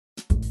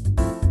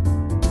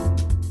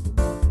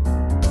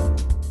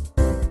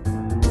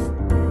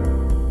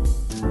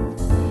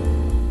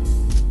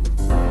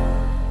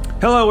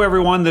Hello,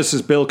 everyone. This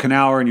is Bill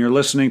Knauer, and you're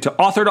listening to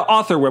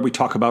Author2Author, where we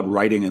talk about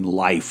writing and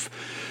life.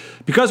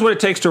 Because what it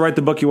takes to write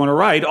the book you want to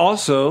write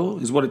also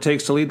is what it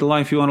takes to lead the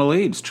life you want to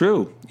lead. It's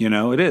true. You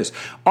know, it is.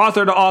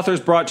 Author2Author is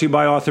brought to you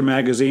by Author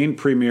Magazine,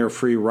 premier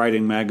free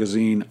writing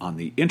magazine on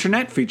the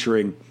internet,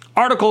 featuring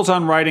articles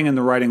on writing and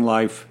the writing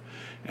life,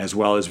 as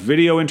well as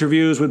video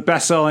interviews with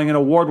best-selling and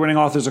award-winning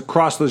authors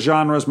across the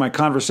genres. My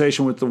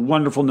conversation with the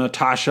wonderful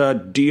Natasha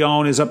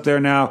Dion is up there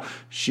now.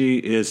 She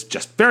is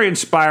just very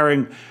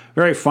inspiring,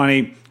 very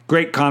funny,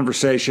 great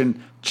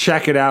conversation.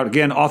 Check it out.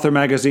 Again,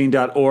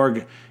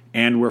 authormagazine.org.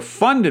 And we're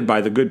funded by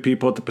the good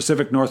people at the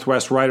Pacific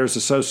Northwest Writers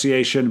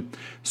Association,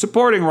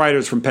 supporting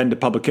writers from pen to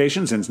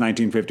publication since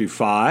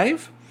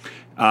 1955.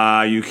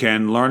 You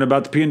can learn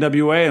about the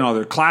PNWA and all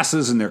their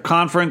classes and their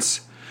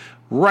conference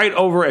right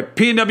over at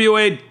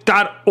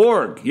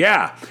pnwa.org.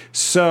 Yeah.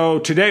 So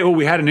today,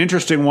 we had an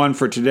interesting one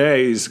for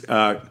today's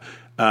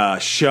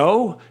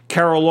show.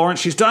 Carole Lawrence,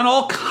 she's done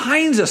all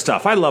kinds of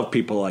stuff. I love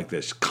people like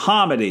this.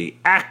 Comedy,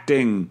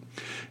 acting,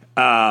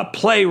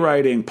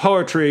 playwriting,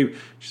 poetry.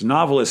 She's a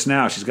novelist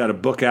now. She's got a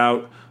book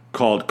out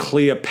called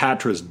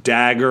Cleopatra's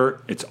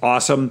Dagger. It's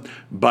awesome.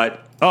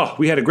 But,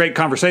 we had a great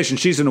conversation.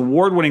 She's an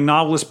award-winning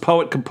novelist,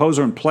 poet,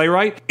 composer, and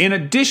playwright. In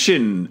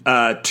addition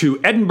to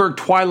Edinburgh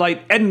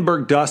Twilight,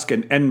 Edinburgh Dusk,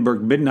 and Edinburgh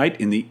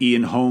Midnight in the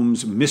Ian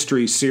Holmes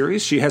Mystery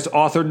Series, she has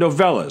authored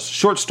novellas,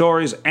 short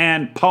stories,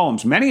 and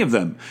poems, many of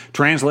them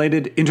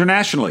translated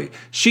internationally.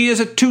 She is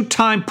a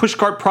two-time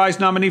Pushcart Prize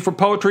nominee for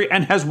poetry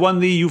and has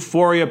won the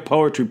Euphoria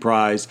Poetry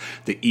Prize,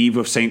 the Eve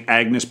of St.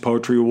 Agnes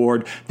Poetry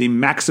Award, the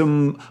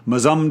Maxim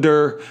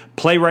Mazumdar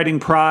Playwriting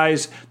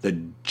Prize, the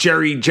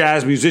Jerry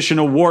Jazz Musician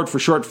Award for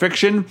short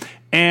fiction,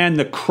 and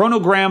the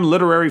Chronogram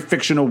Literary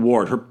Fiction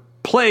Award. Her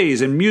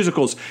plays and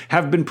musicals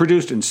have been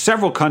produced in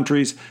several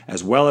countries,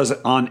 as well as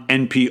on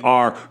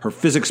NPR. Her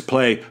physics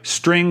play,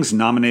 Strings,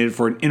 nominated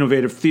for an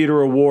Innovative Theater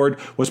Award,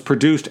 was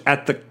produced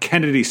at the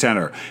Kennedy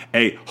Center.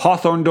 A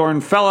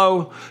Hawthornden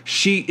Fellow,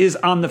 she is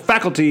on the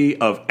faculty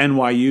of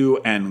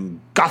NYU and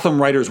Gotham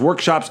Writers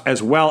Workshops,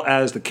 as well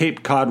as the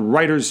Cape Cod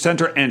Writers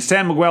Center and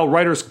San Miguel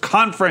Writers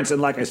Conference.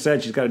 And like I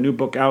said, she's got a new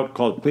book out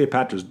called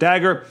Cleopatra's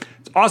Dagger.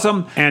 It's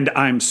awesome, and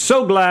I'm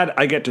so glad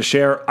I get to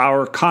share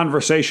our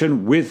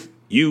conversation with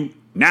you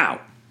now.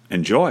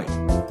 Enjoy.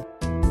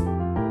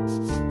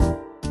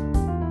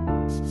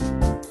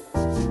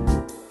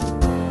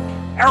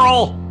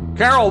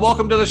 Carole,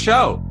 welcome to the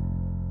show.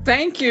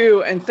 Thank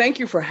you, and thank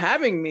you for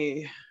having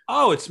me.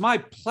 Oh, it's my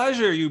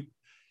pleasure. You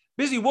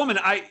busy woman.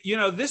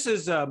 This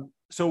is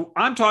so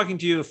I'm talking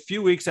to you a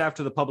few weeks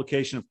after the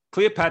publication of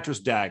Cleopatra's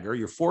Dagger,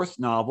 your fourth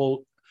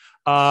novel.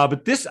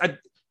 But this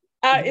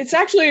it's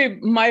actually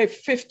my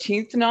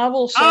 15th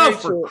novel. Sorry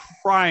for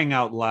crying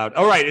out loud.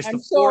 All right. I'm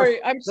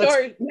sorry.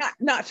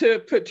 Not to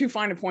put too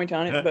fine a point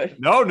on it, but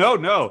no.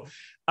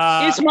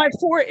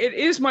 It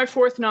is my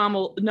fourth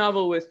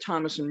novel with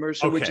Thomas and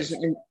Mercer, okay, which is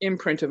an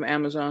imprint of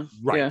Amazon.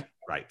 Right. Yeah.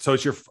 Right. So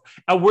it's your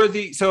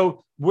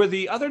were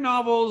the other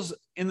novels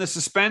in the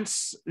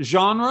suspense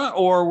genre,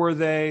 or were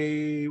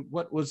they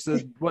what?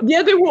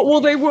 Yeah, they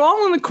were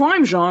all in the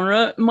crime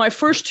genre. My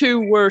first two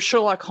were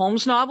Sherlock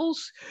Holmes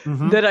novels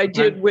that I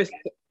did with.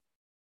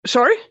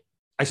 Sorry?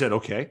 I said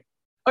okay.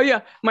 Oh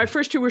yeah, my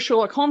first two were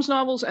Sherlock Holmes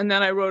novels, and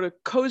then I wrote a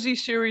cozy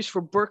series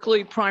for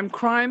Berkeley Prime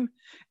Crime,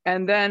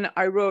 and then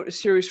I wrote a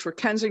series for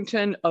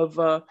Kensington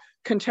of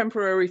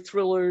contemporary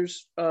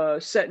thrillers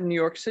set in New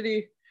York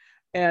City.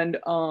 And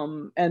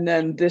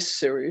then this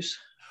series.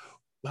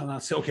 Well,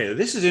 okay.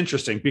 This is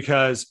interesting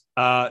because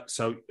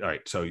so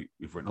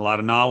you've written a lot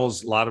of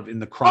novels, a lot of in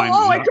the crime.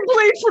 I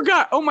completely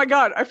forgot. Oh my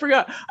God, I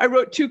forgot. I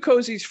wrote two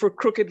cozies for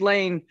Crooked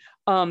Lane,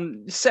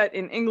 set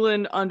in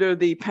England under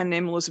the pen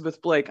name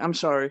Elizabeth Blake. I'm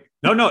sorry.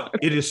 No,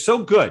 it is so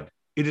good.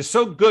 It is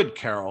so good,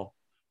 Carole,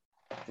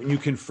 when you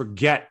can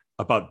forget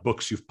about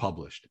books you've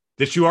published.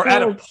 That you are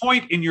at a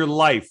point in your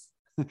life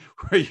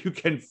where you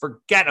can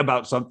forget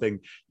about something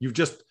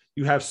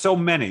you have so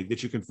many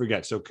that you can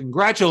forget. So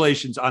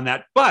congratulations on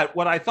that. But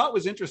what I thought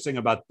was interesting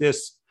about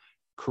this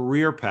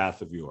career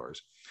path of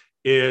yours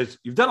is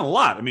you've done a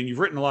lot. I mean, you've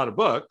written a lot of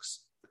books,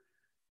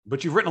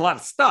 but you've written a lot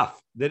of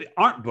stuff that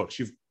aren't books.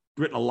 You've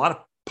written a lot of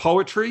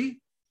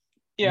poetry,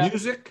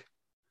 music,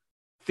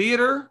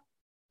 theater.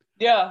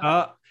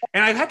 Yeah.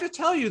 And I have to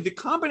tell you, the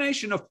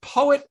combination of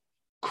poet,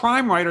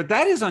 crime writer,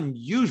 that is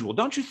unusual,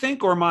 don't you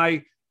think? Or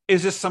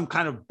is this some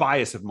kind of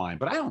bias of mine?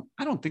 But I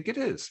don't think it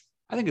is.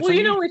 I think it's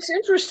it's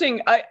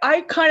interesting.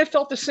 I kind of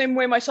felt the same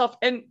way myself.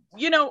 And,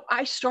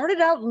 I started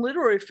out in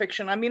literary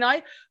fiction. I mean,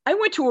 I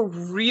went to a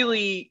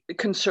really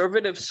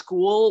conservative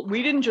school.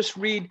 We didn't just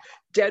read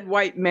dead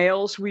white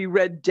males. We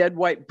read dead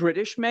white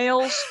British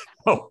males.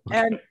 Oh, okay.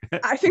 And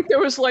I think there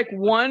was like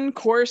one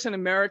course in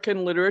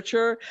American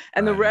literature,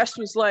 and the rest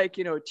was like,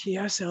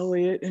 T.S.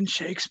 Eliot and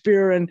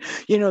Shakespeare and,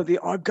 the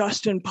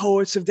Augustan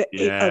poets of the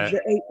eight,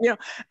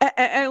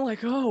 and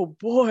like, oh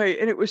boy.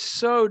 And it was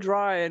so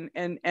dry.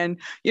 And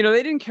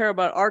they didn't care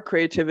about our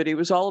creativity. It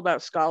was all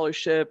about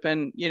scholarship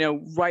and,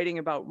 writing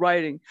about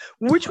writing,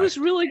 which was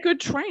really good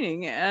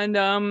training.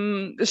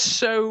 And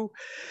so,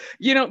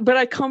 but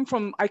I come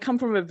from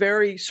a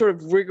very sort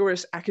of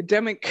rigorous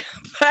academic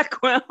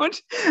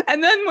background.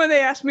 And then when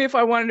they asked me if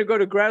I wanted to go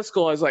to grad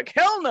school, I was like,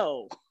 hell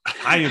no.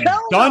 I am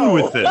done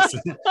with this.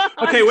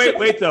 Okay, wait.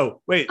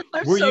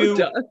 Were you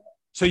done.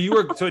 So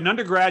an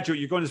undergraduate,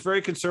 you're going this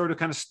very conservative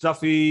kind of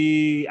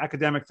stuffy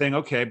academic thing.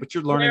 Okay, but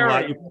you're learning a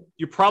lot.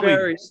 You're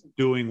probably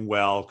doing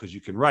well because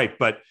you can write.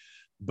 But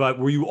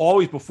were you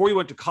always, before you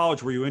went to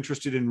college, were you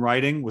interested in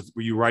writing? Were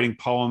you writing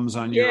poems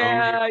on your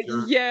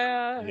own?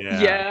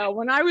 Yeah.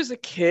 When I was a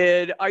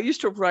kid, I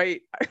used to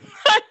write.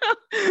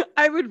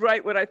 I would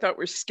write what I thought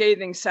were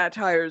scathing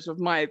satires of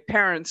my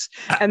parents,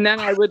 and then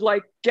I would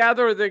like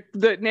gather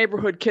the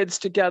neighborhood kids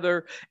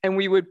together, and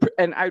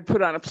I'd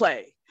put on a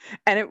play.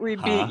 And it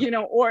would be,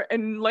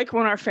 and like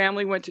when our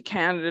family went to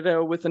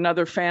Canada with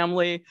another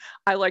family,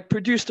 I like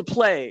produced a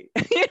play,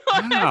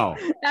 Wow.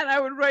 and I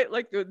would write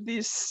like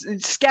these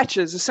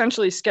sketches,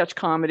 essentially sketch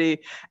comedy.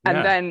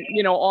 And then,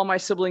 all my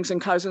siblings and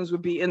cousins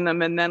would be in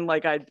them. And then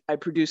like I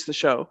produced the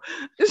show.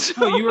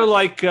 So, you were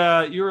like, who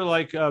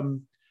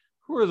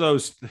are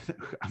those?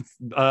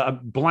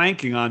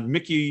 Blanking on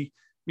Mickey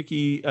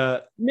Rooney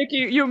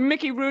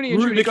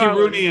and Judy Garland.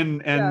 Rooney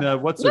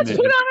and what's her name? Let's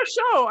put on a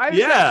show. I was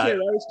that kid. I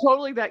was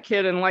totally that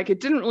kid, and like it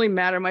didn't really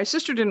matter. My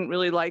sister didn't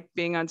really like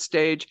being on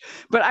stage,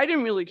 but I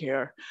didn't really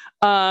care.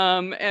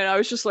 And I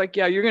was just like,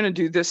 yeah, you're going to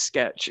do this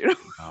sketch.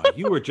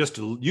 You were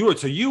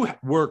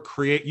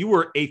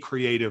a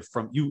creative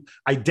you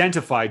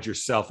identified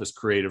yourself as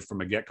creative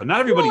from a get-go. Not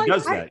everybody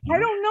does that. I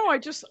don't know. I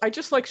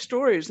just like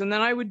stories, and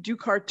then I would do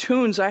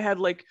cartoons. I had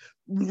like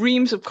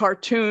reams of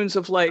cartoons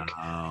of like,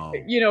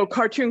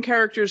 cartoon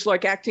characters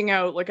like acting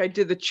out. Like I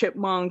did the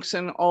Chipmunks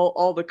and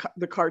all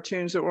the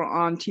cartoons that were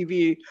on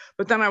TV.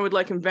 But then I would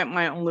like invent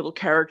my own little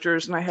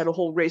characters, and I had a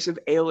whole race of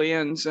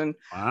aliens, and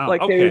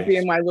they would be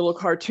in my little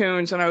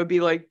cartoons, and I would be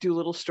like do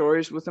little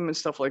stories with them and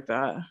stuff like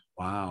that.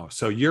 Wow.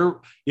 So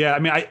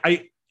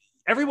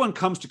everyone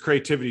comes to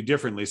creativity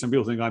differently. Some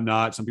people think I'm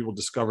not. Some people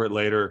discover it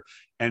later.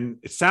 And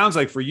it sounds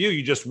like for you,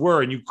 you just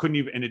were, and you couldn't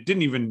even, and it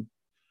didn't even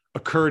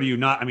occur to you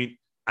not. I mean,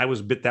 I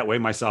was a bit that way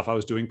myself. I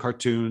was doing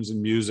cartoons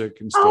and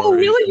music and stories. Oh,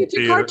 really? You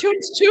did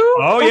cartoons too?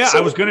 Oh, yeah. I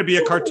was going to be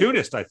a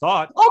cartoonist, I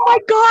thought. Oh, my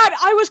God.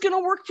 I was going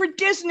to work for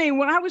Disney.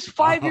 When I was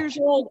 5 years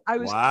old, I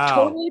was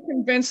totally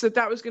convinced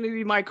that was going to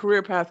be my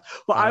career path.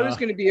 Well, I was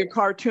going to be a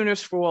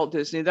cartoonist for Walt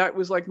Disney. That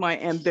was like my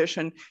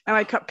ambition. And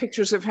I cut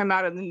pictures of him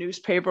out in the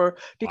newspaper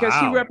because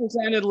he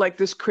represented like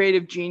this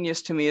creative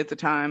genius to me at the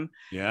time.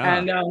 Yeah.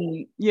 And,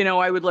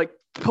 I would like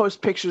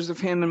post pictures of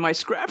him in my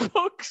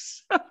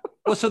scrapbooks.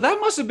 Well, so that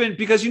must have been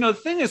because, the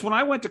thing is, when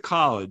I went to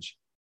college,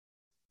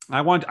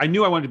 I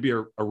knew I wanted to be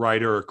a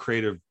writer or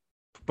creative,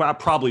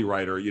 probably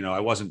writer, I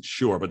wasn't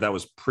sure, but that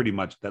was pretty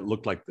much, that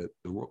looked like the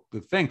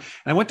thing. And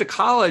I went to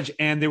college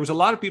and there was a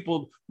lot of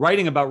people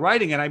writing about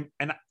writing.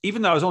 And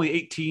even though I was only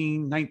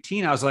 18,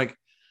 19, I was like,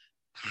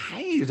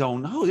 I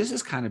don't know, this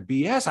is kind of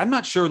BS. I'm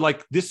not sure,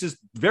 like, this is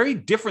very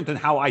different than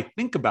how I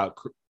think about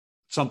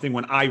something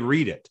when I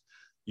read it.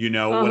 When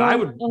I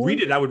would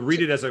read it, I would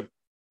read it as a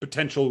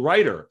potential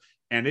writer.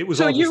 And it was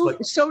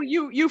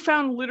you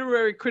found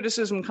literary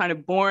criticism kind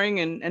of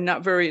boring and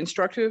not very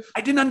instructive.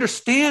 I didn't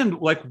understand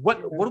what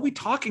are we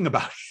talking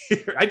about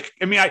here?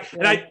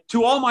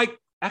 To all my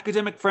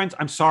academic friends,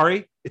 I'm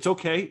sorry. It's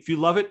okay. If you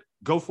love it,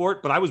 go for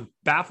it. But I was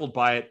baffled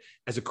by it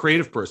as a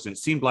creative person. It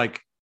seemed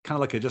like kind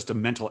of like just a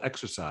mental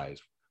exercise.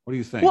 What do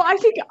you think? Well, I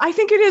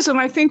think it is, and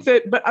I think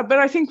that, but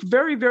I think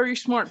very, very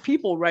smart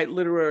people write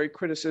literary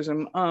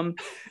criticism. What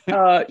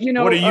are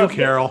you,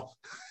 Carole?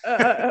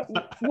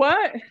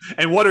 What?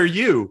 And what are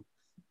you?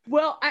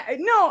 Well,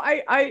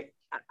 I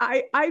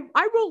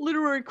wrote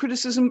literary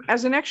criticism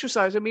as an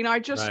exercise. I mean, I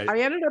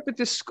ended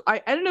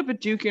up at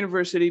Duke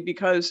University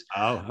because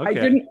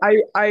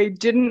I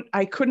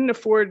couldn't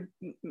afford,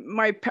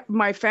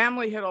 my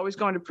family had always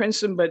gone to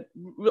Princeton, but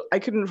I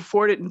couldn't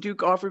afford it. And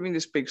Duke offered me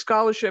this big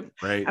scholarship.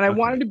 Right. And I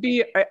wanted to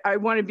be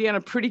on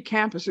a pretty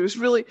campus. It was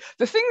really,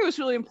 the thing that was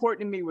really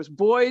important to me was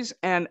boys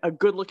and a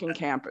good looking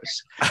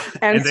campus.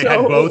 And they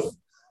had both.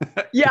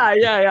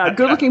 Yeah.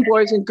 Good looking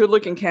boys and good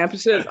looking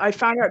campuses. I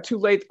found out too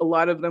late, a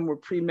lot of them were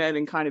pre-med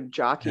and kind of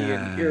jockey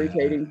and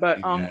irritating. But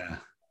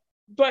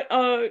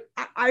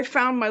I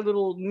found my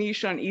little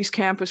niche on East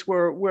Campus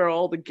where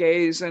all the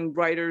gays and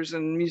writers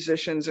and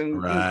musicians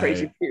and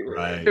crazy people.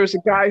 Right. There was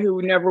a guy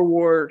who never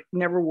wore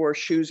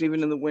shoes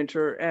even in the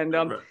winter. And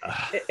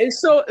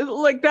so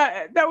like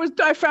that was,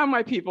 I found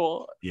my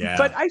people. Yeah.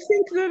 But I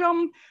think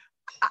that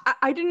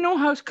I didn't know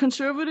how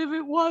conservative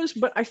it was,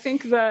 but I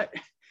think that,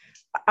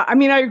 I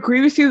mean, I agree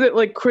with you that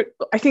like,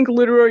 I think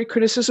literary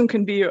criticism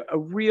can be a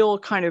real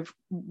kind of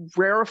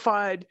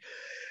rarefied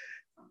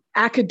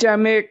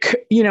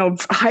academic,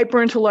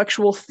 hyper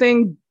intellectual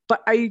thing.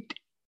 But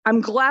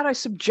I'm glad I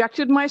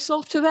subjected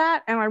myself to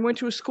that. And I went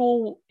to a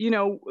school,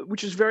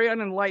 which was very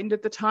unenlightened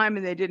at the time.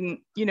 And they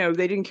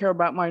didn't care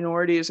about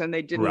minorities, and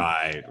they didn't,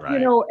 Right.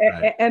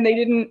 and they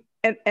didn't,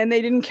 and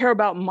they didn't care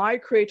about my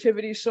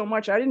creativity so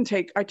much.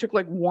 I took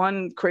like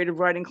one creative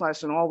writing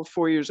class in all the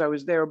 4 years I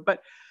was there.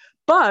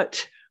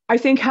 But I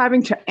think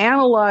having to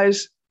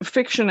analyze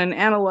fiction and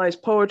analyze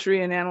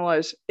poetry and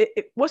analyze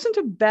it wasn't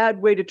a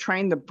bad way to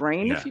train the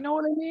brain, if you know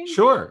what I mean.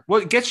 Sure. Well,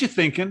 it gets you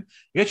thinking,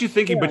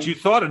 but you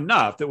thought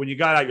enough that when you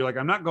got out, you're like,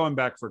 I'm not going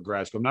back for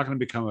grad school. I'm not going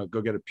to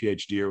go get a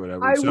PhD or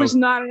whatever.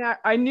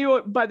 I knew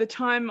it by the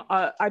time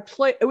I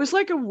played. It was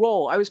like a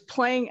role. I was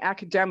playing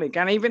academic,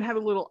 and I even had a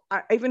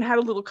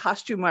little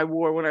costume I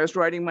wore when I was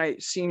writing my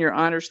senior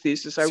honors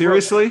thesis.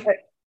 Seriously?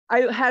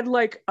 I had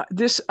like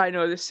this, I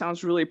know this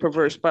sounds really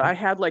perverse, but I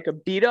had like a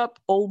beat up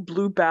old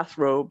blue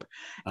bathrobe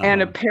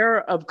and a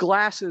pair of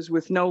glasses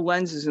with no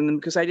lenses in them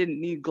because I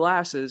didn't need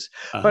glasses.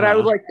 But I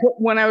would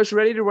when I was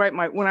ready to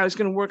when I was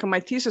going to work on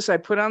my thesis, I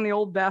put on the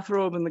old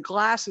bathrobe and the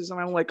glasses,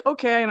 and I'm like,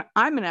 okay, and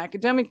I'm an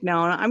academic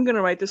now, and I'm going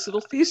to write this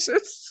little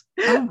thesis.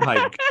 Oh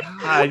my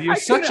God. You're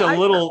such a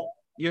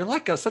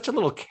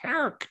little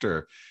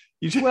character.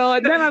 Well,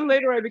 and then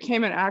later I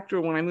became an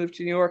actor when I moved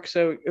to New York.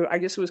 So I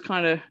guess it was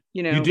kind of,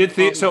 You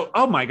did so,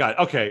 oh my God.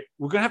 Okay.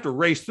 We're going to have to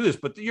race through this,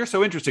 but you're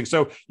so interesting.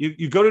 So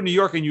you go to New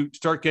York and you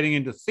start getting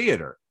into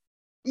theater.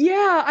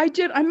 Yeah, I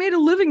did. I made a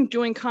living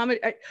doing comedy.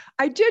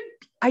 I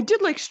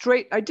did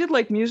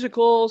like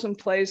musicals and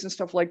plays and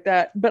stuff like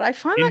that. But I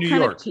found that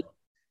kind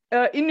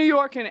of in New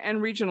York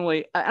and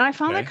regionally. And I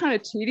found that kind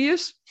of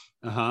tedious.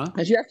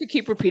 Because you have to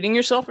keep repeating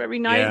yourself every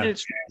night. And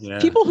it's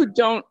people who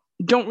don't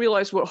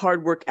realize what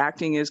hard work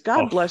acting is.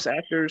 God bless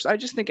actors. I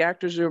just think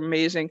actors are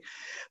amazing.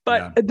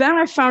 But then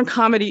I found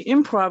comedy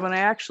improv, and I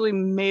actually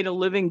made a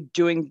living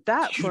doing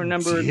that for a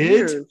number of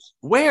years.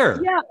 Where?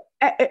 Yeah,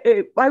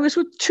 I was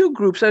with two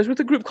groups. I was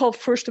with a group called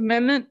First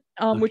Amendment,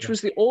 which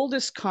was the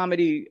oldest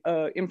comedy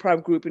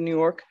improv group in New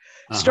York.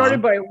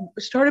 Started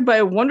by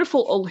a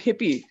wonderful old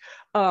hippie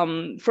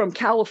from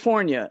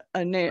California,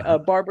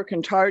 Barbara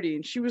Contardi,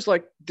 and she was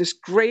like this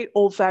great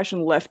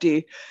old-fashioned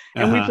lefty,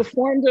 and we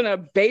performed in a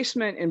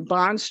basement in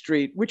Bond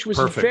Street, which was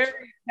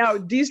now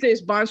these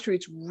days Bond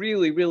Street's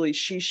really, really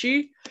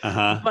shishi,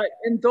 but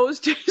in those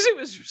days it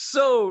was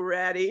so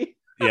ratty.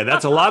 Yeah,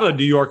 that's a lot of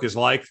New York is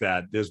like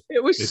that.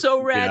 It was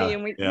so ratty,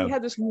 and we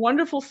had this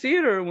wonderful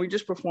theater, and we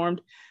just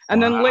performed.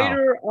 And then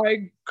later,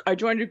 I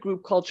joined a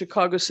group called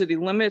Chicago City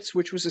Limits,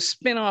 which was a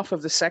spin-off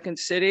of the Second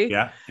City.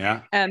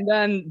 Yeah. And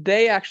then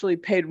they actually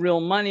paid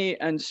real money,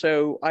 and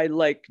so I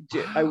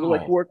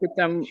would work with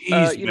them,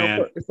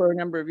 for a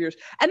number of years,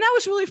 and that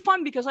was really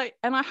fun because I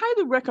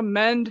highly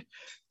recommend,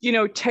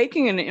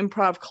 taking an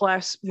improv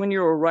class when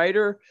you're a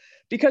writer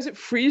because it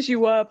frees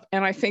you up,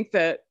 and I think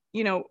that.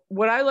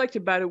 What I liked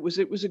about it was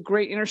a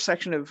great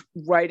intersection of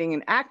writing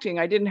and acting.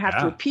 I didn't have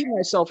to repeat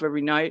myself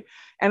every night,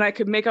 and I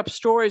could make up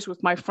stories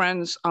with my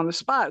friends on the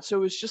spot. So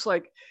it was just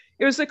like,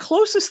 it was the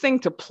closest thing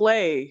to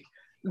play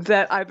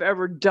that I've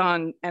ever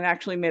done and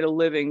actually made a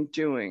living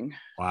doing.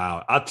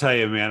 Wow. I'll tell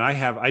you, man,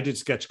 I did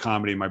sketch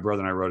comedy. My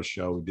brother and I wrote a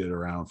show. We did it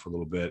around for a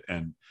little bit,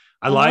 and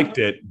I liked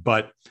it,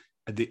 but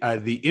the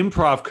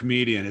improv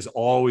comedian is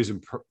always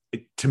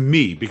to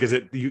me, because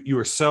you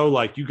are so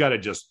like, you got to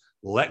just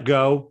let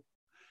go.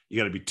 You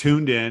got to be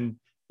tuned in.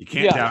 You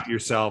can't doubt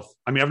yourself.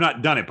 I mean, I've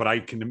not done it, but I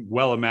can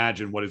well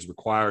imagine what is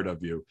required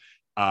of you.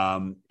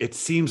 It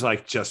seems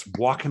like just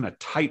walking a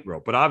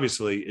tightrope, but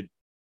obviously it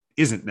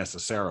isn't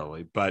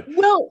necessarily. But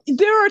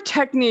there are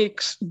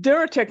techniques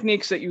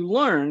that you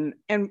learn,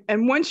 and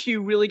once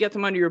you really get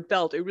them under your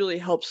belt, it really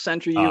helps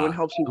center you and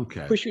helps you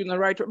push you in the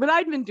right direction. But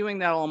I'd been doing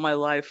that all my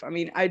life. I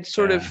mean, I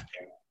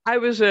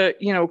was a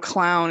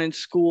clown in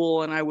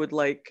school, and I would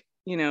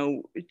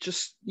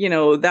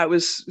that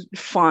was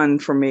fun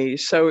for me.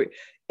 So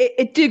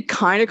it did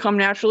kind of come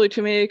naturally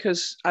to me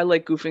because I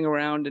like goofing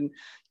around, and,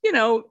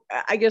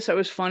 I guess I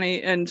was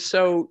funny. And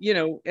so,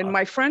 and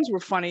my friends were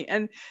funny,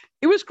 and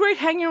it was great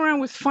hanging around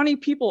with funny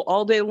people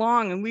all day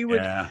long. And we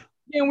would,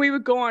 we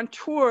would go on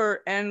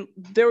tour, and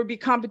there would be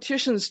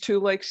competitions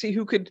to see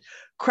who could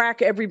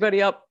crack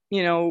everybody up,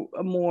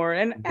 more.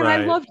 And I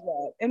loved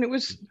that. And it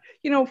was,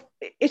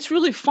 it's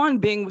really fun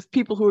being with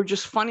people who are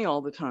just funny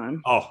all the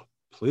time. Oh,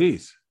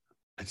 please.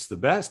 It's the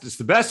best. It's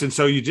the best. And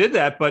so you did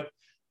that, but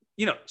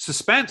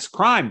suspense,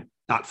 crime,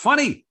 not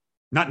funny,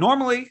 not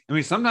normally. I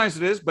mean, sometimes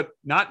it is, but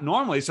not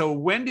normally. So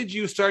when did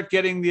you start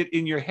getting it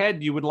in your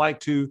head you would like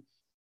to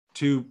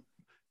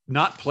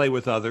not play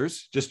with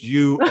others, just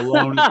you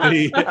alone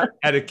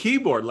at a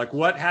keyboard? Like,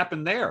 what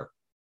happened there?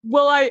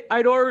 Well,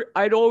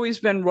 I'd always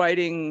been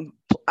writing.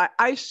 Like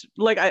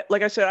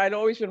I said, I'd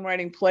always been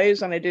writing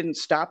plays, and I didn't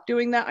stop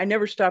doing that. I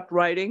never stopped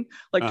writing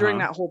during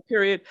that whole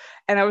period.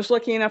 And I was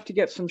lucky enough to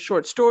get some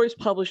short stories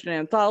published in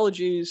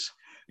anthologies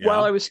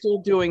while I was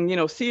still doing,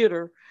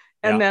 theater.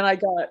 And then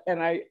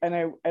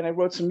I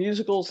wrote some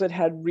musicals that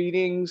had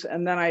readings.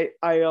 And then I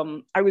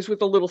was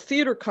with a little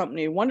theater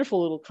company, a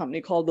wonderful little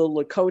company called the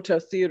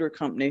Lakota Theater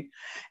Company.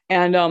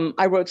 And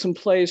I wrote some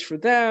plays for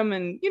them.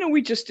 And,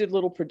 we just did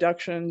little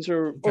productions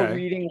or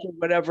readings or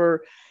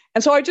whatever.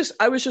 And so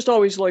I was just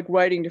always like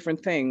writing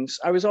different things.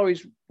 I was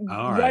always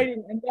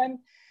writing.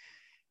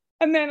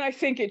 And then I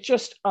think it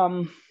just,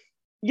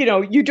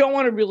 you don't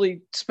want to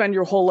really spend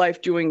your whole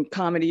life doing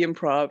comedy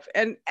improv.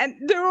 And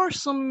there are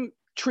some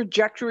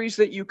trajectories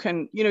that you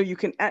can.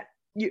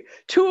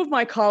 Two of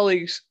my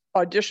colleagues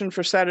auditioned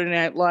for Saturday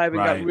Night Live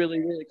and got really,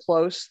 really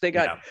close. They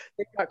got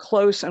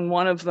close, and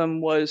one of them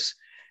was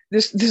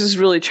this is a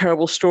really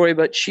terrible story,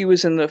 but she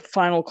was in the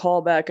final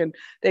callback, and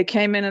they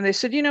came in and they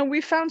said,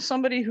 we found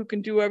somebody who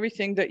can do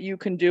everything that you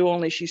can do,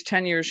 only she's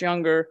 10 years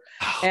younger.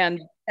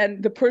 And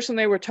the person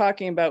they were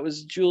talking about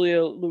was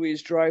Julia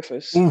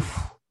Louis-Dreyfus.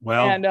 Oof.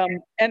 Well,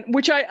 and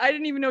which I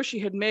didn't even know she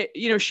had made.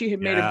 She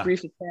had made a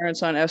brief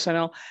appearance on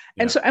SNL,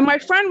 and my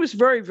friend was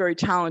very, very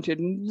talented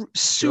and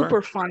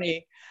super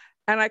funny,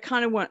 and I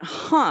kind of went,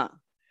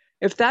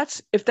 if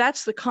that's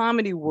the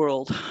comedy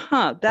world,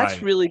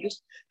 that's really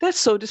just that's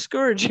so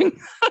discouraging.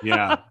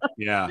 yeah.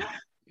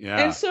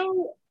 And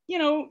so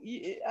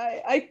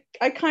I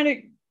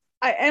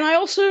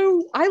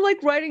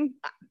like writing.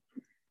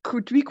 To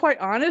be quite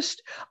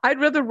honest, I'd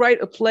rather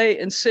write a play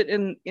and sit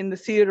in the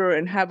theater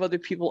and have other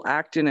people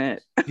act in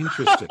it.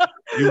 Interesting.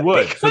 You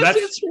would. So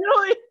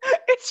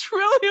it's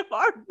really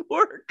hard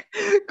work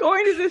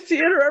going to the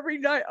theater every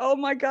night. Oh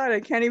my God, I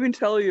can't even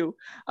tell you.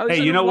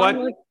 Hey, you know what?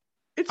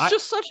 It's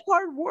just such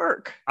hard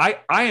work. I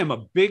am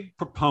a big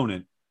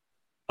proponent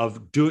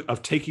of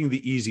taking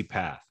the easy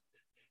path.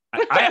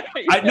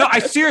 I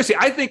seriously,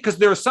 I think, because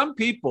there are some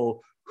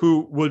people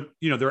who would,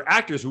 there are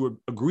actors who would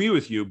agree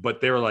with you,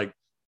 but they were like,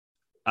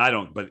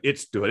 but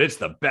it's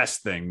the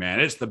best thing,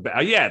 man. It's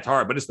it's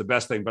hard, but it's the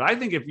best thing. But I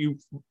think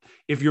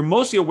if you're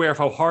mostly aware of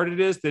how hard it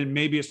is, then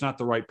maybe it's not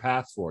the right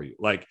path for you.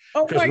 Like,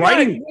 because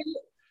writing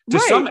to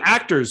some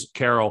actors,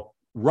 Carole,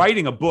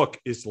 writing a book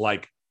is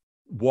like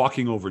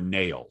walking over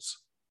nails,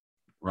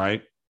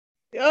 right?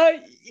 I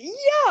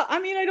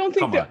mean, I don't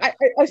think that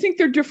I think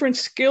they're different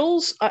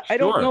skills. I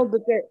don't know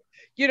that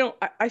they're,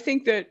 I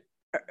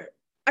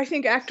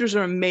think actors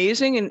are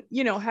amazing, and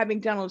having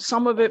done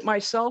some of it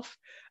myself.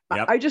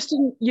 Yep. I just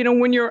didn't,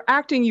 when you're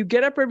acting, you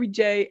get up every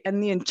day,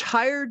 and the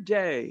entire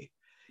day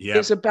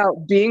is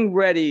about being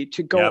ready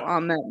to go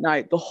on that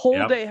night. The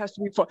whole day has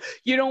to be fun.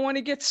 You don't want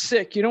to get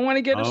sick. You don't want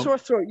to get a sore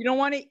throat. You don't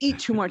want to eat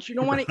too much. You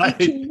don't want to eat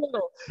too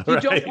little. You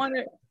don't want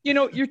to,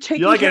 you're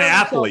taking. You're like an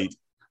athlete.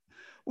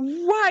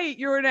 Right,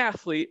 you're an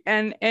athlete,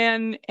 and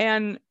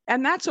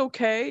that's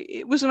okay.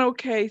 It was an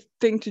okay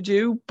thing to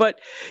do,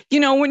 but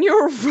when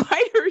you're a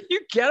writer,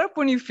 you get up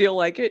when you feel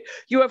like it.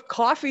 You have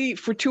coffee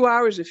for 2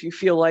 hours if you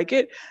feel like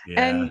it,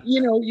 and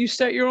you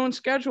set your own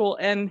schedule.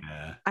 And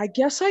I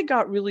guess I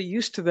got really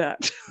used to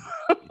that.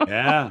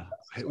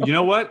 You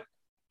know what?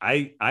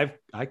 I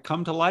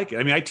come to like it.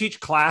 I mean, I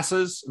teach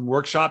classes and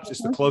workshops.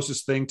 It's the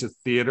closest thing to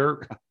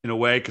theater in a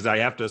way, because I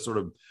have to sort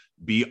of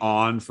be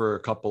on for a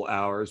couple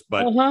hours,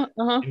 but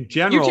in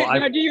general,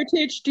 do you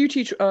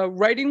teach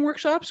writing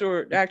workshops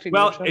or acting?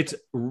 Well, workshops? It's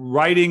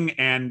writing,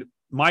 and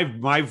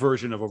my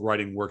version of a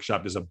writing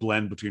workshop is a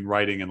blend between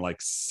writing and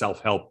like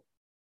self-help,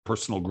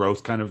 personal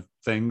growth kind of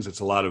things.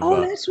 It's a lot of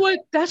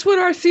that's what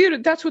our theater.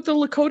 That's what the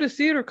Lakota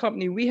Theater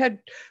Company.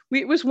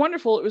 It was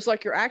wonderful. It was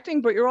like you're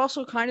acting, but you're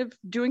also kind of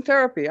doing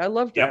therapy. I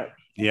loved that.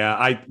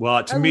 Yeah,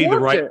 to me,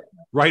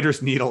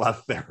 writers need a lot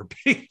of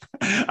therapy.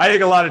 I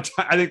think a lot of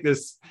time. I think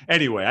this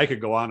anyway. I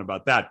could go on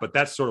about that, but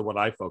that's sort of what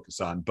I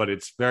focus on. But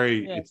it's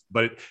very,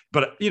 but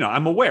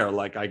I'm aware.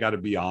 Like, I got to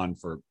be on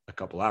for a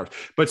couple hours.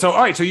 But so,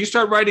 all right. So you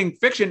start writing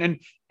fiction,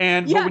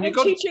 and when you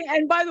go teaching.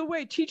 And by the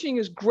way, teaching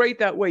is great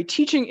that way.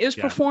 Teaching is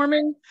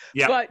performing,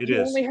 but you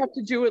only have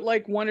to do it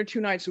like 1 or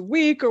 2 nights a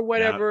week or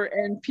whatever.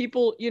 Yeah. And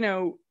people,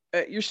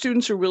 your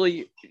students are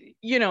really,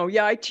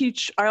 I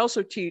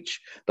also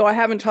teach, though I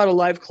haven't taught a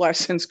live class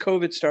since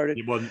COVID started.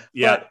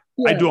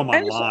 I do them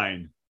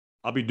online.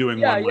 I'll be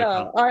doing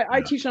one.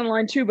 I teach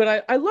online too,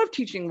 but I love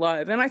teaching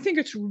live, and I think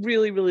it's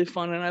really, really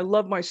fun, and I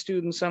love my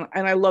students, and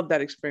I love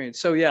that experience.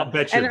 So I'll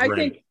bet you're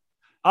great.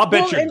 I'll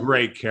bet you're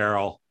great,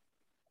 Carole.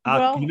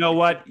 You know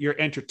what? You're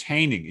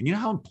entertaining, and you know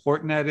how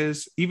important that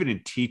is. Even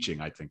in teaching,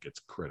 I think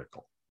it's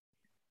critical.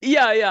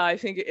 Yeah. I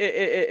think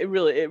it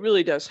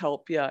really does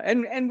help. Yeah.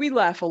 And we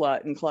laugh a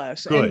lot in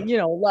class. Good. And,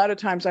 a lot of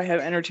times I have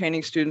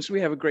entertaining students.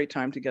 We have a great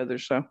time together.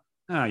 So.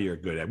 You're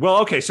good at. Well,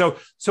 okay. So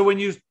when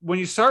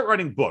you start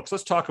writing books,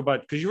 let's talk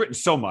about, because you've written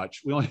so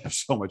much, we only have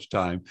so much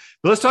time,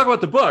 but let's talk about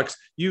the books.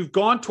 You've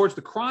gone towards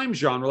the crime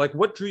genre. Like,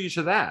 what drew you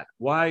to that?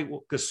 Why?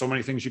 Because so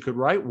many things you could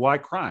write. Why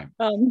crime?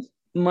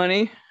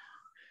 Money.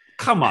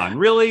 Come on,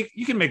 really?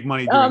 You can make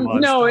money doing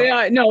no,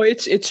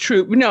 it's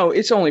true. No,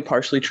 it's only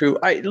partially true.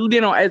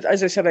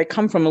 As I said, I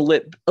come from a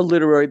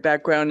literary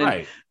background,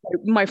 and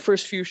my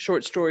first few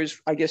short stories,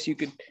 I guess you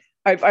could.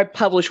 I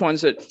published ones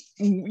that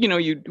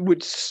you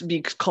would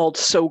be called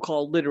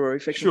so-called literary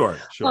fiction.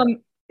 Sure.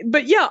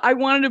 but yeah, I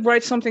wanted to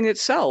write something that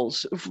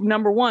sells,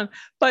 number one.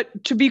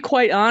 But to be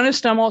quite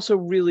honest, I'm also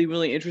really,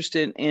 really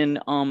interested in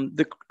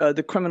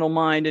the criminal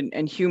mind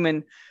and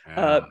human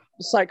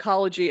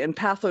psychology and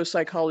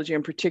pathopsychology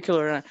in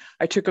particular. And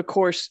I took a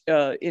course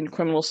in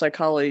criminal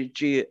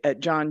psychology at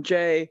John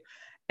Jay,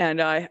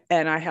 and I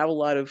have a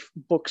lot of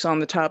books on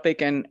the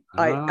topic. And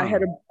I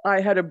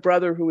had a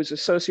brother who was a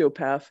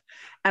sociopath,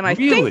 and I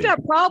think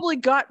that probably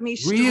got me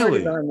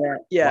started on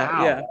that. Yeah,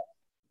 wow. yeah.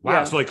 Wow.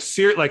 Yeah. So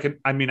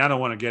I mean, I don't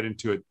want to get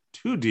into it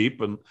too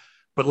deep,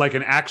 but like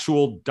an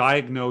actual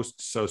diagnosed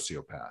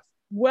sociopath.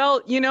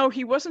 Well,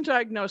 he wasn't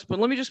diagnosed, but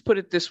let me just put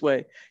it this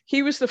way.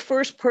 He was the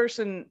first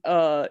person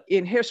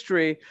in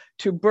history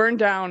to burn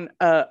down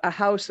a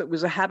house that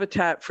was a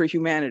habitat for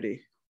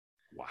humanity.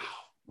 Wow.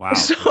 Wow.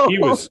 So, he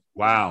was,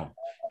 wow.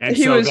 And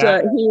he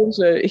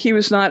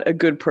was not a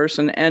good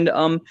person. And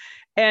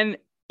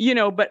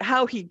but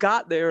how he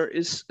got there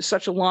is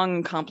such a long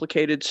and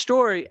complicated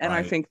story. And right.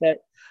 I don't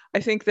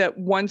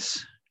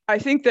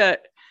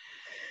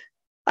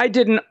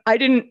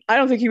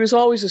think he was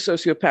always a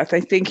sociopath. I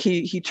think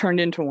he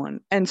turned into one.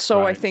 And so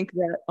right. I think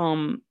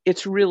that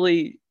it's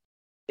really,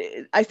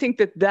 I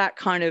think that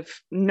kind of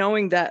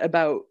knowing that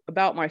about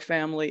my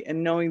family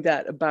and knowing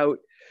that about,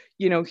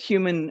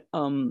 human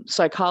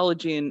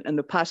psychology and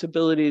the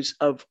possibilities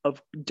of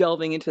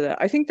delving into that.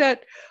 I think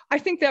that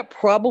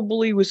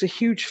probably was a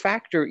huge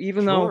factor,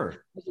 even though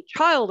as a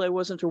child, I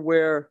wasn't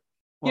aware.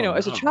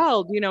 As a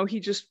child, he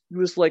just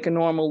was like a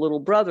normal little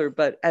brother.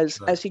 But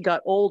as he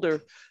got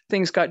older,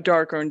 things got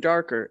darker and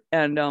darker.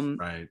 And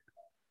right.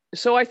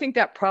 So I think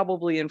that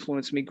probably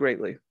influenced me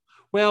greatly.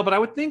 Well, but I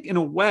would think in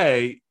a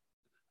way,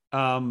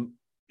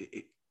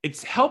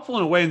 it's helpful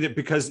in a way that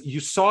because you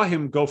saw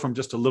him go from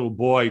just a little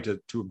boy to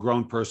a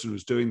grown person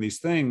who's doing these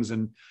things.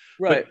 And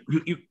right.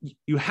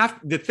 You have,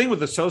 the thing with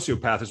the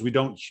sociopath is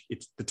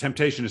the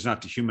temptation is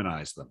not to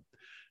humanize them,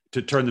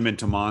 to turn them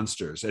into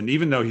monsters. And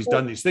even though he's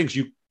done these things,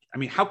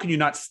 how can you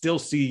not still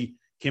see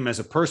him as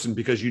a person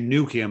because you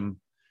knew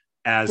him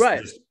as right.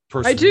 this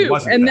person? I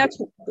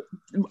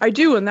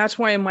do, and that's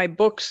why in my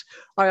books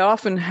I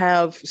often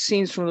have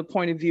scenes from the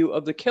point of view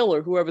of the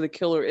killer, whoever the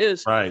killer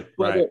is. Right.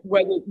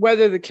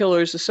 Whether the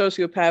killer is a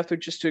sociopath or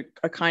just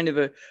a kind of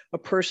a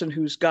person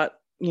who's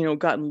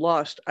gotten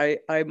lost.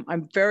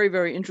 I'm very,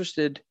 very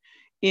interested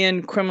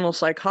in criminal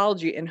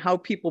psychology and how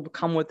people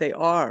become what they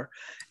are.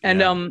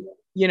 And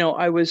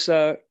I was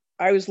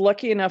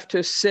lucky enough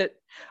to sit.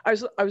 I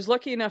was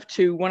lucky enough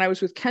to, when I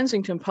was with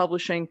Kensington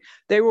Publishing,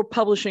 they were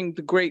publishing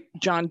the great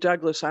John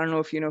Douglas. I don't know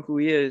if you know who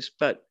he is,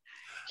 but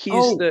he's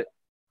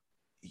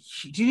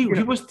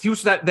he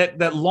was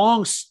that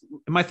long.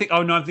 Am I think?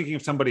 Oh no, I'm thinking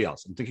of somebody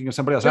else. I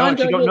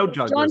actually don't know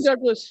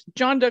Douglas.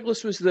 John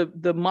Douglas was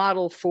the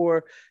model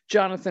for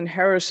Jonathan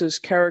Harris's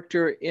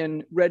character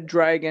in Red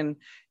Dragon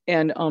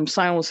and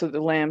Silence of the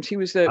Lambs. He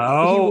was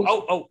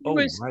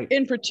right.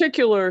 In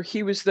particular,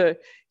 he was the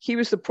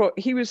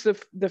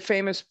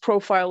famous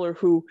profiler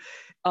who,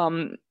 I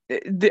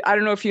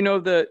don't know if you know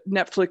the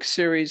Netflix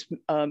series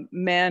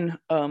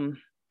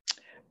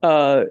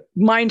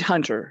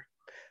Mindhunter,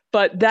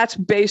 but that's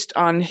based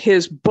on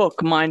his book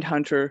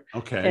Mindhunter.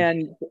 Okay.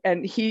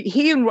 And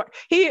he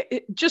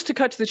just to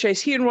cut to the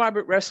chase, he and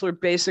Robert Ressler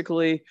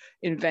basically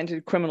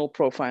invented criminal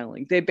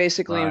profiling. They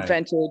basically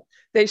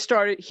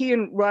he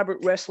and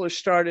Robert Ressler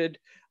started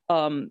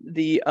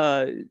the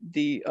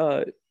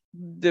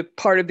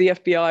part of the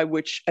FBI,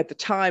 which at the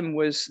time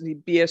was the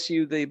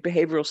BSU, the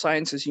Behavioral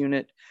Sciences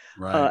Unit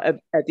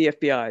at the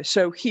FBI.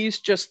 So he's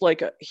just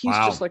like a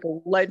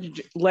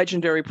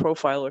legendary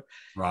profiler.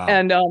 Wow.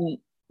 And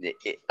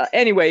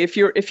anyway, if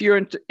you're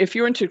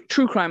into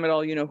true crime at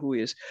all, you know who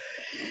he is.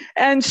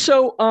 And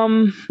so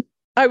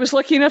I was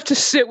lucky enough to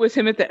sit with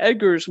him at the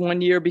Edgars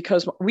one year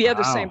because we had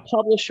the same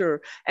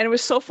publisher. And it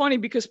was so funny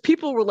because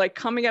people were like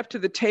coming up to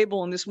the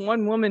table, and this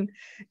one woman,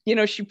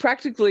 she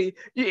practically,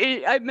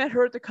 I met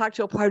her at the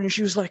cocktail party, and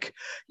she was like,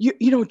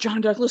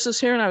 John Douglas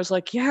is here. And I was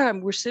like, yeah,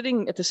 and we're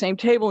sitting at the same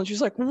table. And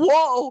she's like,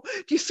 whoa,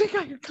 do you think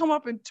I could come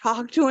up and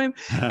talk to him?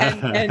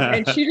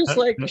 And she just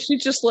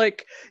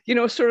like,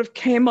 sort of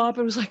came up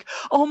and was like,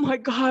 oh my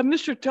God,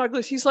 Mr.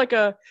 Douglas, he was like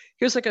a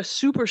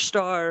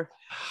superstar,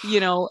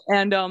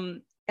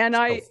 and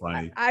I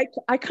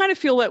kind of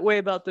feel that way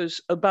about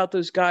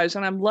those guys,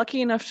 and I'm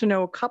lucky enough to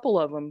know a couple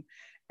of them.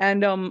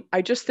 And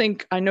I just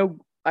think I know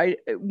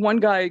one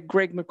guy,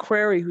 Greg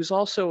McCrary, who's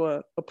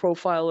also a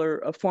profiler,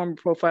 a former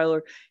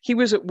profiler. He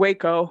was at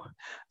Waco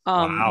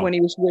when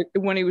he was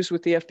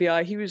with the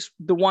FBI. He was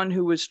the one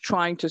who was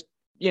trying to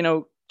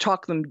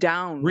talk them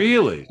down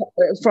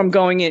from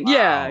going in. Wow.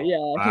 Yeah.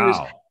 Wow. He was.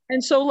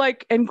 And so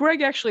and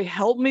Greg actually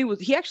helped me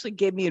he actually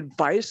gave me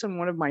advice on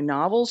one of my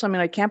novels. I mean,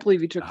 I can't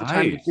believe he took the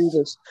time to do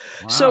this.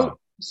 Wow.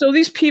 So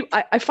these people,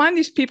 I find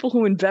these people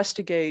who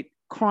investigate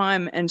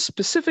crime and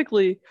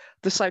specifically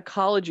the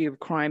psychology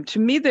of crime, to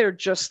me, they're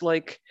just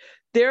like,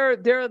 they're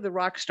the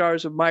rock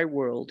stars of my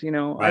world.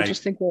 I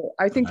just think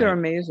they're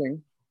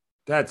amazing.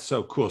 That's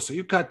so cool. So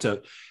you got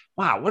to,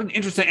 wow, what an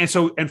interesting,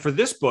 and for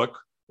this book,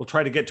 we'll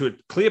try to get to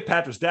it.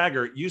 Cleopatra's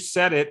Dagger, you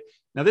said it,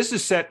 Now, this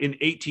is set in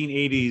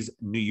 1880s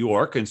New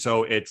York, and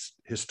so it's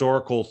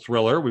historical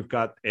thriller. We've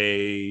got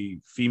a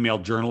female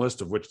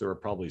journalist, of which there were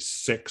probably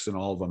 6 in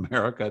all of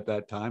America at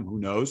that time. Who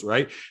knows,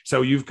 right?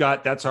 So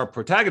that's our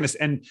protagonist.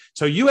 And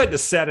so you had to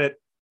set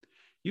it.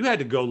 You had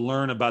to go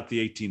learn about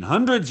the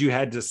 1800s. You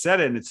had to set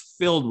it, and it's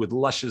filled with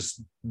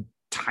luscious,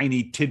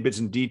 tiny tidbits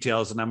and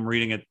details. And I'm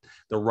reading it.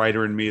 The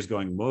writer in me is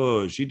going,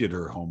 "Whoa, she did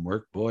her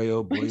homework, boy!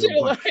 Oh boy!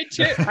 Oh boy."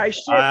 I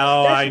should.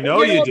 I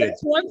know you did.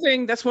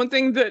 That's one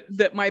thing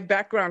that my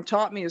background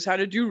taught me is how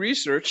to do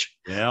research.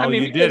 Yeah, I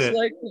mean, you did it.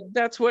 Like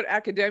that's what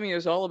academia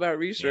is all about,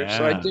 research. Yeah.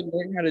 So I did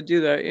learn how to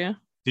do that. Yeah.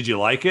 Did you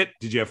like it?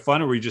 Did you have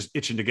fun, or were you just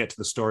itching to get to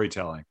the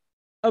storytelling?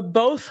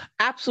 Both,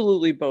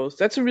 absolutely both.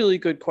 That's a really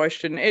good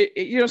question.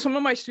 Some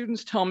of my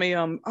students tell me,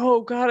 "Oh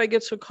God, I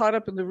get so caught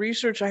up in the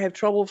research, I have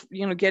trouble,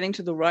 getting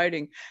to the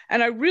writing."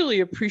 And I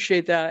really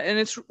appreciate that. And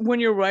it's when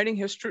you're writing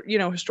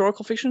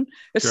historical fiction,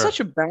 it's Sure. such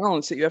a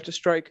balance that you have to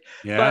strike.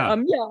 Yeah.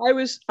 But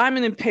I'm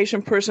an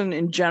impatient person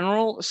in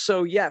general,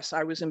 so yes,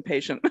 I was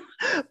impatient.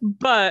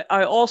 But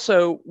I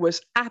also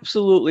was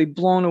absolutely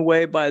blown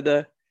away by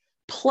the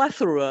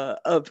plethora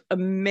of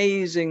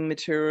amazing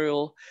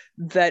material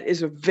that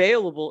is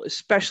available,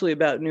 especially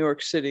about New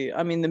York City.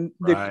 I mean,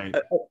 Right.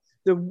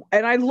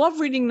 and I love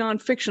reading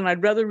nonfiction.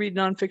 I'd rather read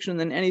nonfiction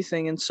than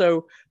anything. And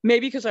so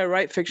maybe because I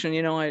write fiction,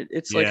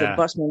 it's like a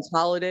busman's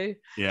holiday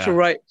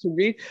to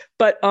read.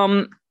 But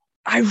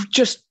I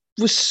just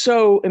was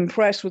so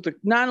impressed with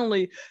not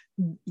only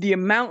the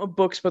amount of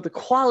books, but the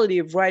quality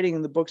of writing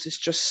in the books is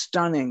just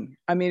stunning.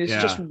 I mean, it's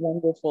just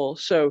wonderful.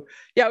 So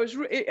yeah,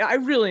 I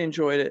really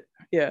enjoyed it.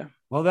 Yeah.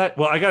 Well,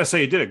 I got to say,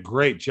 you did a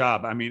great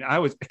job. I mean,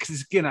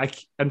 because again,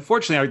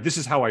 unfortunately, this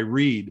is how I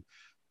read.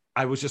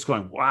 I was just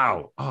going,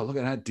 wow. Oh, look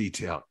at that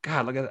detail.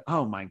 God, look at it.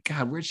 Oh my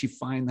God. Where'd she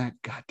find that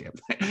goddamn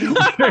thing?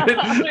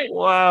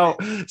 Wow.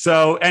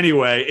 So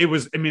anyway,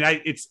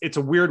 it's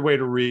a weird way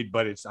to read,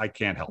 but I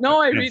can't help it. No,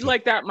 I read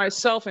like that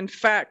myself. In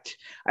fact,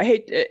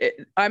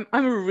 I'm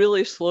a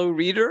really slow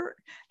reader,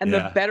 and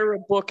the better a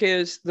book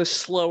is, the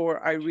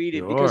slower I read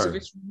it. Because if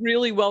it's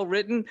really well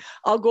written,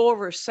 I'll go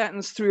over a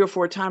sentence 3 or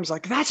 4 times,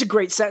 like, that's a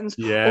great sentence.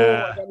 Yeah.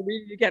 Oh, I gotta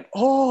read it again.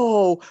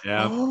 Oh,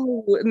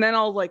 and then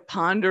I'll like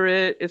ponder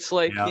it. It's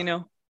like,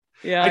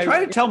 I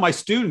try to tell my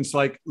students,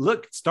 like,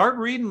 look, start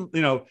reading,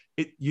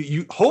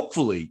 you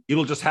hopefully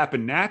it'll just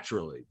happen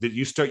naturally that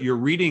your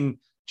reading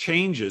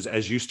changes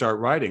as you start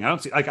writing. I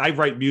don't see, like, I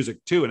write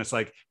music too. And it's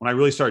like, when I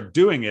really started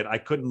doing it, I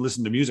couldn't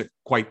listen to music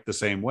quite the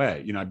same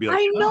way. I'd be like,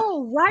 I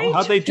know, right?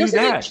 How'd they do Doesn't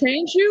that? It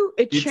change you?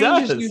 It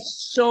changes does. you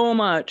so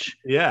much.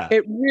 Yeah.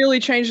 It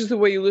really changes the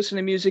way you listen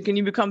to music, and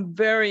you become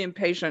very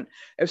impatient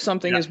if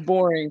something is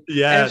boring.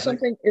 Yeah.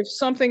 And if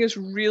something is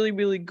really,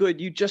 really good,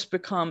 you just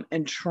become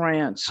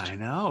entranced. I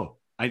know.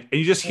 And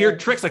you just hear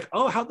tricks like,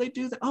 oh, how'd they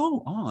do that?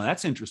 Oh,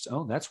 that's interesting.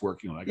 Oh, that's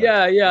working.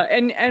 Yeah.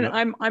 And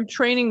I'm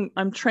training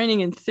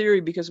in theory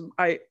because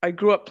I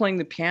grew up playing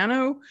the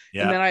piano,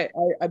 and then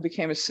I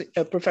became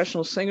a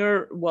professional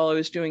singer while I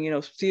was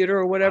doing theater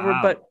or whatever.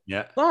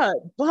 Wow.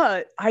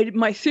 But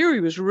my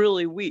theory was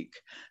really weak.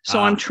 So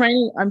I'm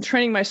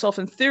training myself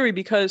in theory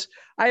because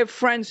I have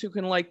friends who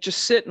can like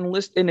just sit and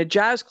listen in a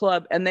jazz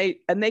club, and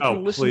they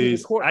can listen to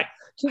the chord.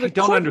 I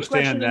don't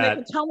understand that.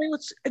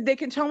 They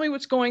can tell me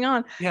what's going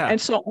on. Yeah. And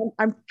so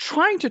I'm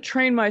trying to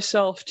train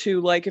myself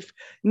to, like, if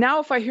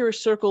I hear a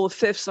circle of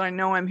fifths, I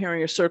know I'm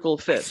hearing a circle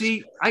of fifths.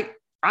 See,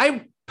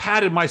 I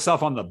patted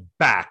myself on the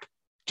back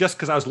just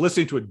because I was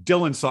listening to a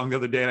Dylan song the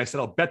other day, and I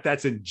said, I'll bet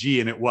that's in G,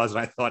 and it was. And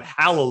I thought,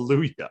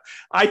 hallelujah.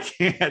 I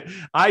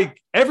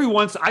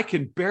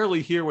can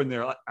barely hear when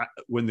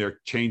they're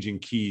changing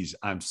keys.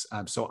 I know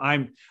it's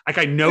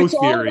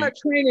theory. All about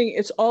training.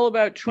 It's all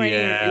about training.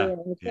 Yeah.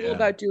 It's all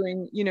about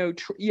doing,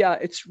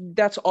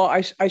 that's all.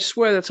 I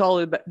swear that's all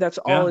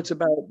it's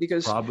about,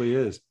 because Probably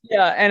is.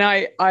 Yeah. And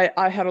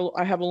I have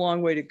a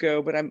long way to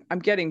go, but I'm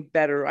getting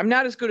better. I'm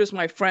not as good as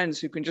my friends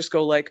who can just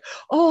go like,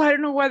 oh, I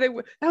don't know why that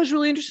was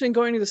really interesting,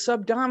 going to the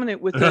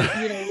subdominant with the,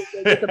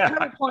 with the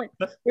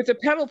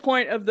pedal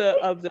point of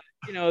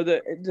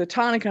the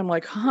tonic. I'm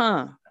like,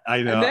 huh.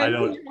 I know. And then I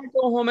know. I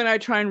go home and I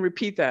try and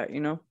repeat that,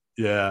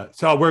 Yeah.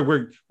 So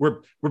we're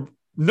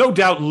no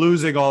doubt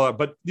losing all that,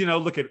 but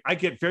look, I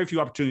get very few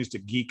opportunities to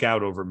geek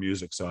out over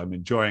music, so I'm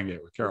enjoying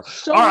it with Carole.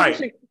 So all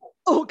right.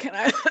 Oh, can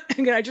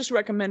I just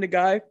recommend a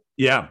guy?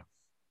 Yeah.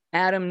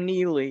 Adam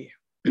Neely.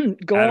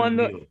 Go on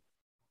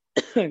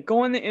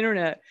the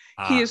internet.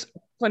 He is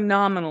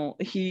phenomenal.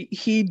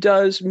 He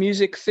does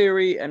music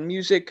theory and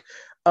music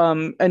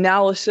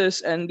analysis.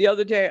 And the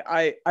other day,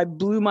 I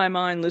blew my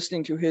mind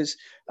listening to his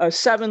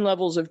 7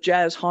 levels of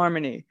jazz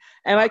harmony.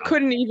 And I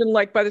couldn't even,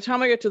 by the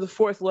time I get to the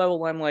 4th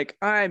level, I'm like,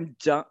 I'm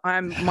done.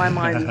 My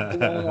mind is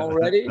blown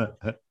already.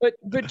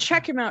 But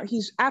check him out.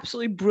 He's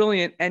absolutely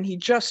brilliant. And he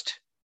just,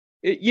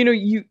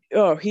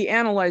 he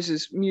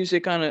analyzes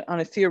music on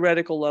a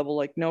theoretical level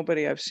like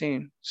nobody I've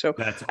seen. So,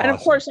 that's awesome. And of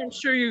course, I'm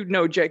sure you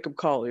know Jacob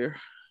Collier.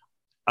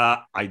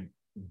 I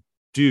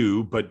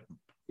do, but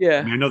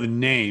yeah, I know the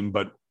name,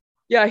 but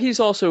yeah,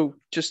 he's also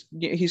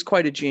he's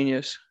quite a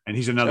genius. And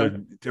he's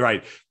another,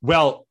 right.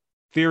 Well,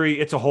 theory.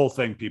 It's a whole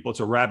thing, people. It's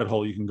a rabbit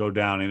hole you can go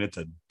down, and it's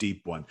a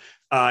deep one.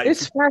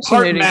 It's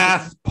fascinating.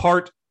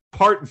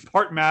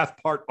 Part math,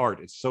 part art.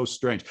 It's so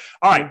strange.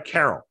 All right,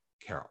 Carole,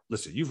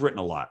 listen, you've written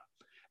a lot.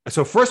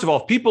 So first of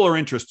all, if people are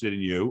interested in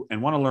you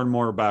and want to learn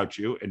more about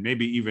you and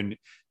maybe even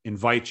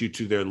invite you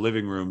to their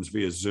living rooms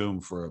via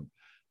Zoom for a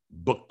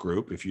book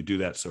group, if you do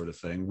that sort of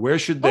thing, where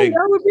should they?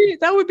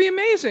 That would be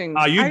amazing.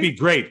 You'd be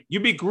great.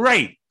 You'd be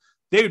great.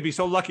 They would be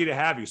so lucky to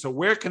have you. So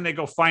where can they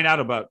go find out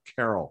about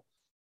Carole?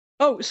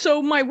 Oh,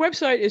 so my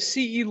website is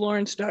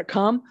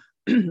celawrence.com.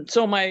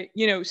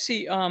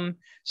 So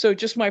so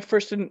just my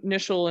first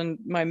initial and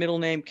my middle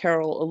name,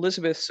 Carole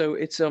Elizabeth. So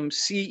it's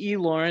C.E.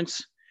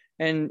 Lawrence,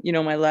 and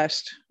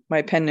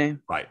my pen name.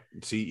 Right.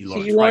 C.E.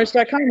 Lawrence.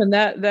 CELawrence.com. And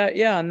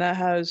that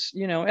has,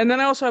 and then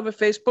I also have a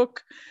Facebook.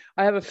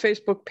 I have a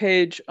Facebook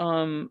page.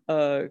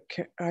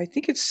 I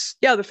think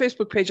the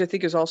Facebook page I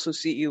think is also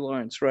C.E.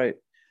 Lawrence, right?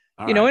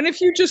 All right. And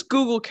if you just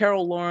Google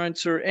Carole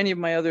Lawrence or any of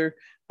my other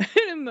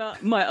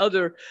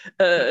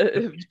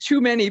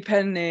too many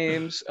pen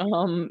names,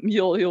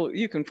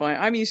 you can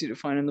find. I'm easy to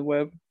find on the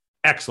web.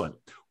 Excellent.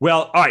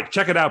 Well, all right,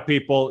 check it out,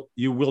 people.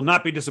 You will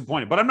not be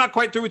disappointed. But I'm not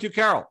quite through with you,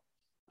 Carole.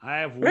 I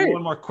have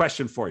one more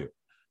question for you,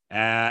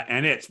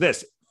 and it's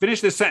this. Finish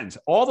this sentence.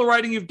 All the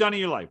writing you've done in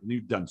your life, and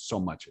you've done so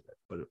much of it,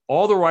 but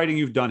all the writing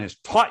you've done has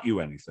taught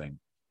you anything.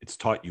 It's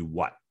taught you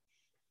what?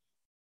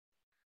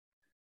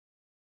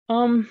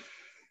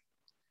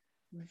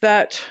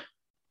 That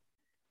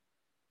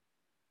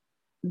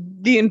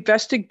the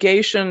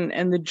investigation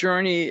and the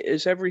journey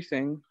is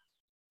everything.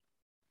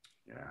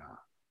 Yeah.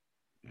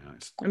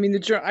 I mean,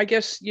 I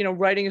guess,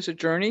 writing is a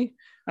journey,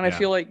 and I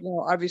feel like,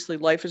 obviously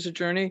life is a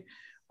journey.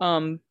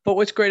 But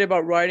what's great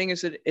about writing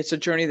is that it's a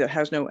journey that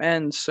has no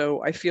end.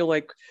 So I feel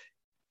like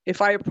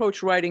if I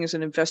approach writing as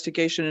an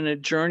investigation and a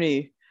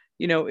journey,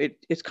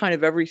 it's kind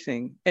of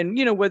everything. And,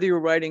 whether you're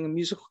writing a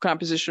musical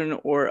composition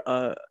or,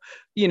 a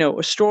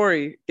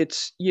story,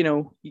 it's,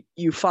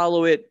 you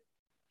follow it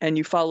and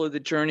you follow the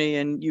journey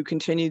and you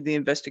continue the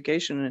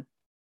investigation.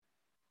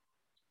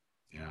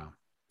 Yeah,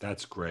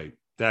 that's great.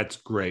 That's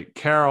great.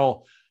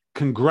 Carole,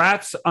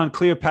 congrats on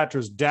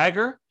Cleopatra's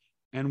Dagger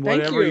and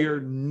whatever your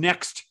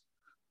next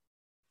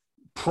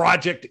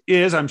project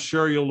is. I'm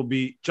sure you'll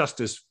be just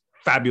as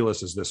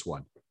fabulous as this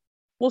one.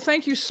 Well,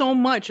 thank you so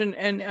much.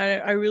 And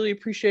I really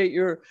appreciate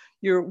your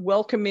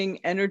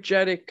welcoming,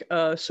 energetic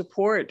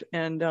support.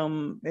 And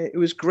it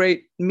was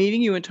great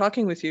meeting you and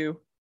talking with you.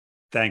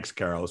 Thanks,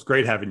 Carole. It's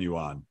great having you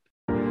on.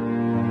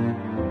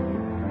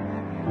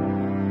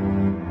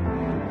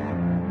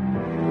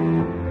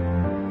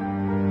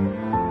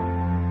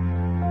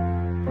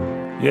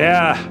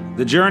 Yeah,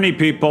 the journey,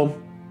 people.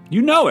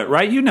 You know it,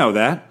 right? You know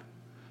that.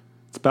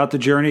 It's about the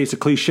journey. It's a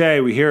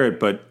cliche. We hear it,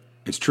 but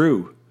it's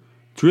true.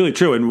 It's really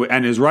true.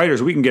 And as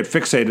writers, we can get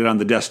fixated on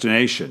the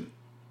destination.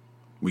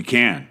 We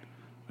can.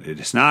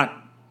 That's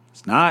not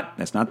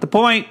the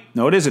point.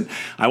 No, it isn't.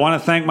 I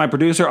want to thank my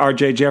producer,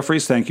 R.J.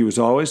 Jeffries. Thank you as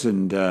always.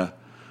 And, to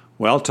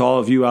all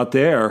of you out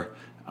there,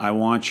 I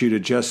want you to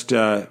just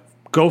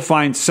go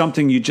find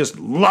something you just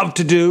love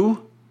to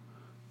do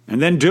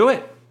and then do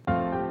it.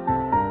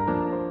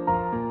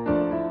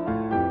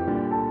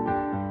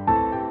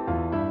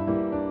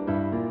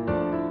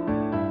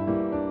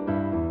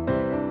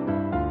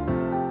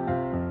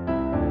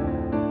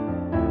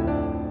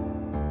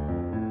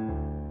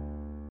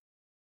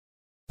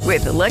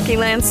 With the Lucky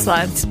Land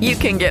Slots, you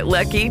can get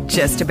lucky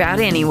just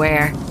about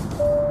anywhere.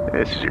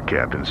 This is your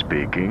captain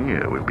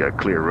speaking. We've got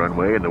clear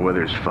runway and the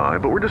weather's fine,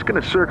 but we're just going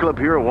to circle up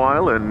here a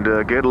while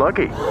and get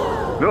lucky.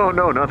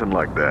 No, nothing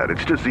like that.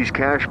 It's just these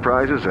cash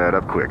prizes add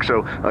up quick.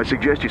 So I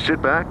suggest you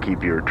sit back,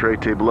 keep your tray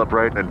table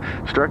upright, and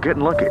start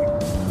getting lucky.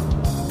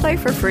 Play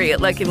for free at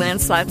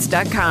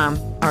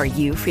LuckyLandSlots.com. Are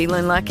you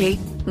feeling lucky?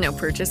 No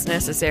purchase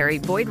necessary.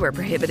 Void where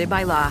prohibited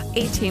by law.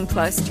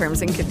 18+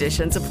 terms and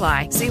conditions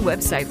apply. See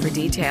website for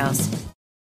details.